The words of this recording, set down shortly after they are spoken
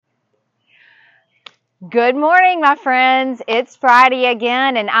Good morning, my friends. It's Friday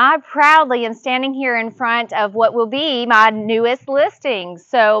again, and I proudly am standing here in front of what will be my newest listing.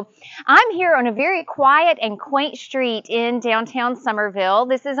 So I'm here on a very quiet and quaint street in downtown Summerville.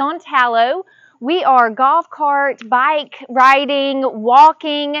 This is on Tallow. We are golf cart, bike riding,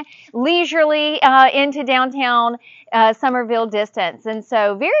 walking leisurely into downtown Summerville distance. And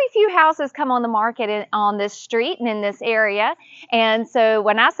so very few houses come on the market on this street and in this area. And so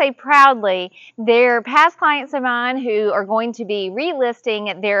when I say proudly, they're past clients of mine who are going to be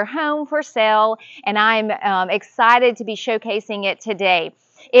relisting their home for sale, and I'm excited to be showcasing it today.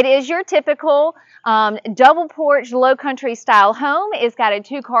 It is your typical double porch, low country style home. It's got a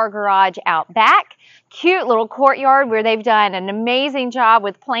 2-car garage out back, cute little courtyard where they've done an amazing job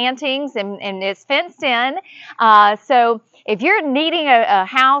with plantings, and it's fenced in. So if you're needing a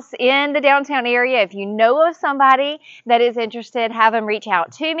house in the downtown area, if you know of somebody that is interested, have them reach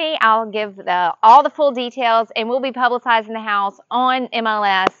out to me. I'll give all the full details, and we'll be publicizing the house on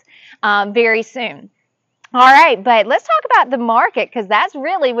MLS very soon. All right, but let's talk about the market, because that's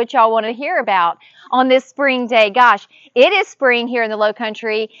really what y'all want to hear about on this spring day. Gosh, it is spring here in the Low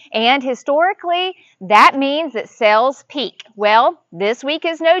Country, and historically, that means that sales peak. Well, this week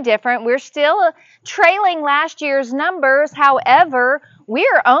is no different. We're still trailing last year's numbers. However,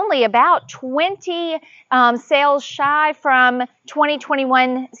 we're only about 20 sales shy from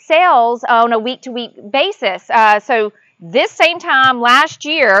 2021 sales on a week-to-week basis. So this same time last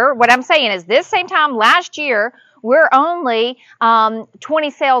year, what I'm saying is this same time last year, we're only 20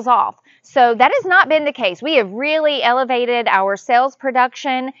 sales off. So that has not been the case. We have really elevated our sales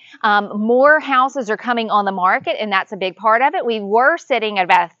production. More houses are coming on the market, and that's a big part of it. We were sitting at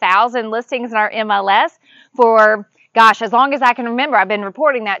about 1,000 listings in our MLS for, gosh, as long as I can remember. I've been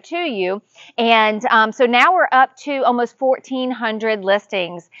reporting that to you. And so now we're up to almost 1,400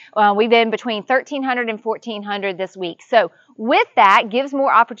 listings. We've been between 1,300 and 1,400 this week. So with that, gives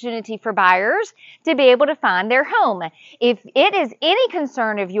more opportunity for buyers to be able to find their home. If it is any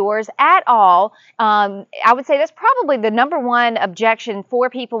concern of yours at all, I would say that's probably the number one objection for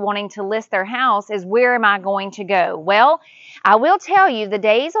people wanting to list their house is, where am I going to go? Well, I will tell you, the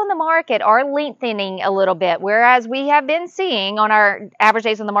days on the market are lengthening a little bit, whereas we have been seeing on our average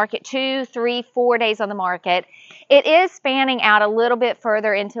days on the market 2, 3, 4 days on the market. It is spanning out a little bit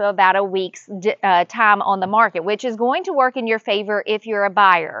further into about a week's time on the market, which is going to work in your favor if you're a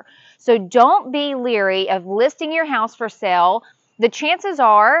buyer. So don't be leery of listing your house for sale. The chances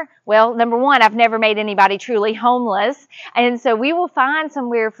are, well, number one, I've never made anybody truly homeless, and so we will find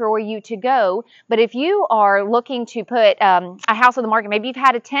somewhere for you to go. But if you are looking to put a house on the market, maybe you've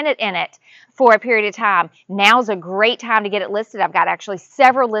had a tenant in it for a period of time, now's a great time to get it listed. I've got actually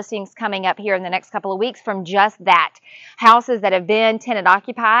several listings coming up here in the next couple of weeks from just that. Houses that have been tenant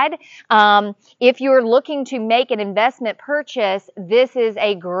occupied. If you're looking to make an investment purchase, this is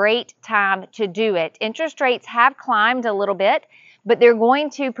a great time to do it. Interest rates have climbed a little bit, but they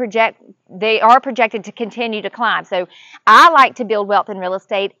are projected to continue to climb. So I like to build wealth in real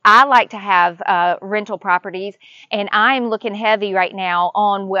estate. I like to have rental properties, and I'm looking heavy right now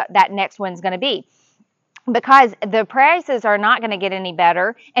on what that next one's going to be, because the prices are not going to get any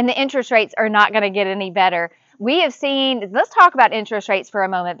better, and the interest rates are not going to get any better. We have seen, let's talk about interest rates for a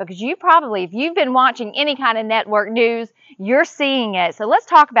moment, because you probably, if you've been watching any kind of network news, you're seeing it. So let's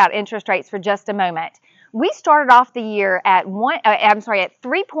talk about interest rates for just a moment. We started off the year at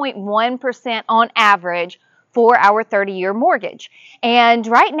 3.1% on average for our 30-year mortgage. And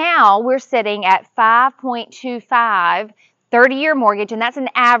right now we're sitting at 5.25 30-year mortgage, and that's an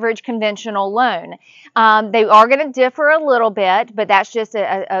average conventional loan. They are going to differ a little bit, but that's just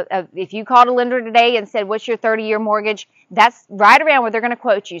if you called a lender today and said, what's your 30-year mortgage? That's right around where they're going to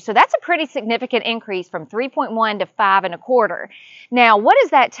quote you. So that's a pretty significant increase from 3.1 to 5.25. Now, what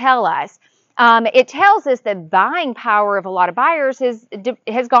does that tell us? It tells us that buying power of a lot of buyers has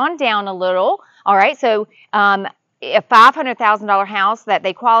gone down a little. All right, so a $500,000 house that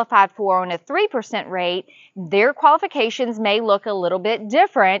they qualified for on a 3% rate, their qualifications may look a little bit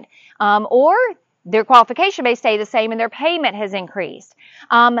different, or their qualification may stay the same and their payment has increased.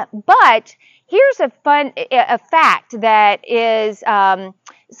 But here's a fact that is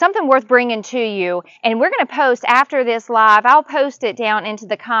something worth bringing to you, and we're going to post after this live. I'll post it down into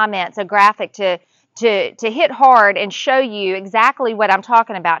the comments, a graphic to hit hard and show you exactly what I'm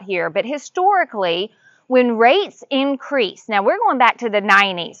talking about here. But historically, when rates increase, now we're going back to the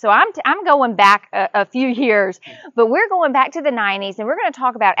 90s, so I'm going back a few years, but we're going back to the 90s, and we're going to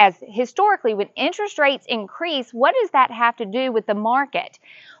talk about, as historically, when interest rates increase, what does that have to do with the market?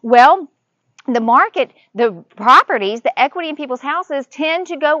 Well, the market, the properties, the equity in people's houses tend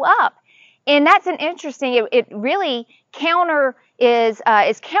to go up. And that's an interesting, it really counter is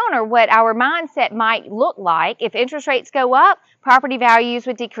counter what our mindset might look like. If interest rates go up, property values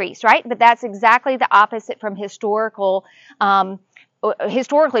would decrease, right? But that's exactly the opposite from historically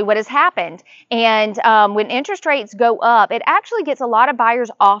what has happened. And when interest rates go up, it actually gets a lot of buyers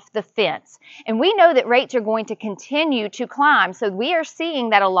off the fence. And we know that rates are going to continue to climb. So we are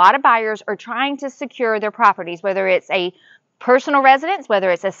seeing that a lot of buyers are trying to secure their properties, whether it's a personal residence,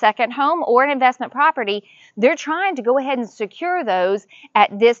 whether it's a second home or an investment property. They're trying to go ahead and secure those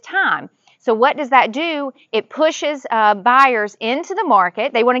at this time. So what does that do? It pushes buyers into the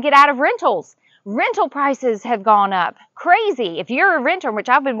market. They want to get out of rentals. Rental prices have gone up crazy. If you're a renter, which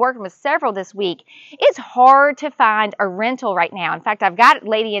I've been working with several this week, it's hard to find a rental right now. In fact, I've got a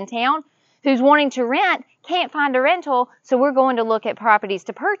lady in town who's wanting to rent, can't find a rental, so we're going to look at properties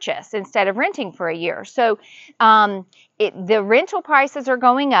to purchase instead of renting for a year. So the rental prices are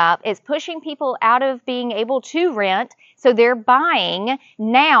going up. It's pushing people out of being able to rent, so they're buying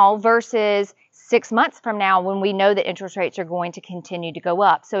now versus 6 months from now when we know that interest rates are going to continue to go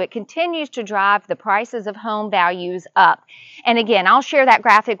up. So it continues to drive the prices of home values up. And again, I'll share that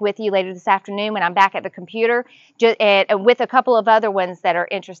graphic with you later this afternoon when I'm back at the computer with a couple of other ones that are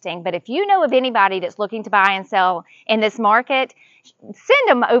interesting. But if you know of anybody that's looking to buy and sell in this market, send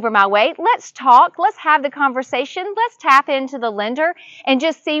them over my way. Let's talk. Let's have the conversation. Let's tap into the lender and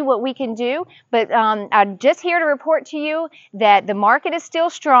just see what we can do. But I'm just here to report to you that the market is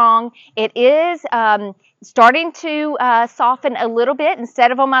still strong. It is starting to soften a little bit.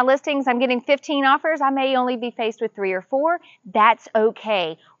 Instead of on my listings, I'm getting 15 offers. I may only be faced with 3 or 4. That's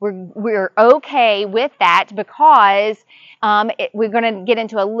okay. We're okay with that because we're going to get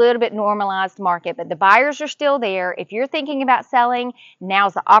into a little bit normalized market, but the buyers are still there. If you're thinking about selling,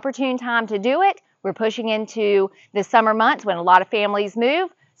 now's the opportune time to do it. We're pushing into the summer months when a lot of families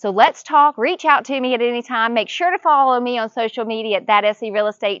move. So let's talk. Reach out to me at any time. Make sure to follow me on social media at That SE Real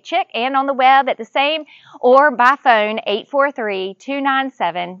Estate Chick and on the web at the same or by phone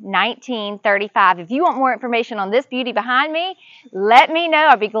 843-297-1935. If you want more information on this beauty behind me, let me know.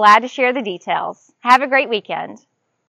 I'll be glad to share the details. Have a great weekend.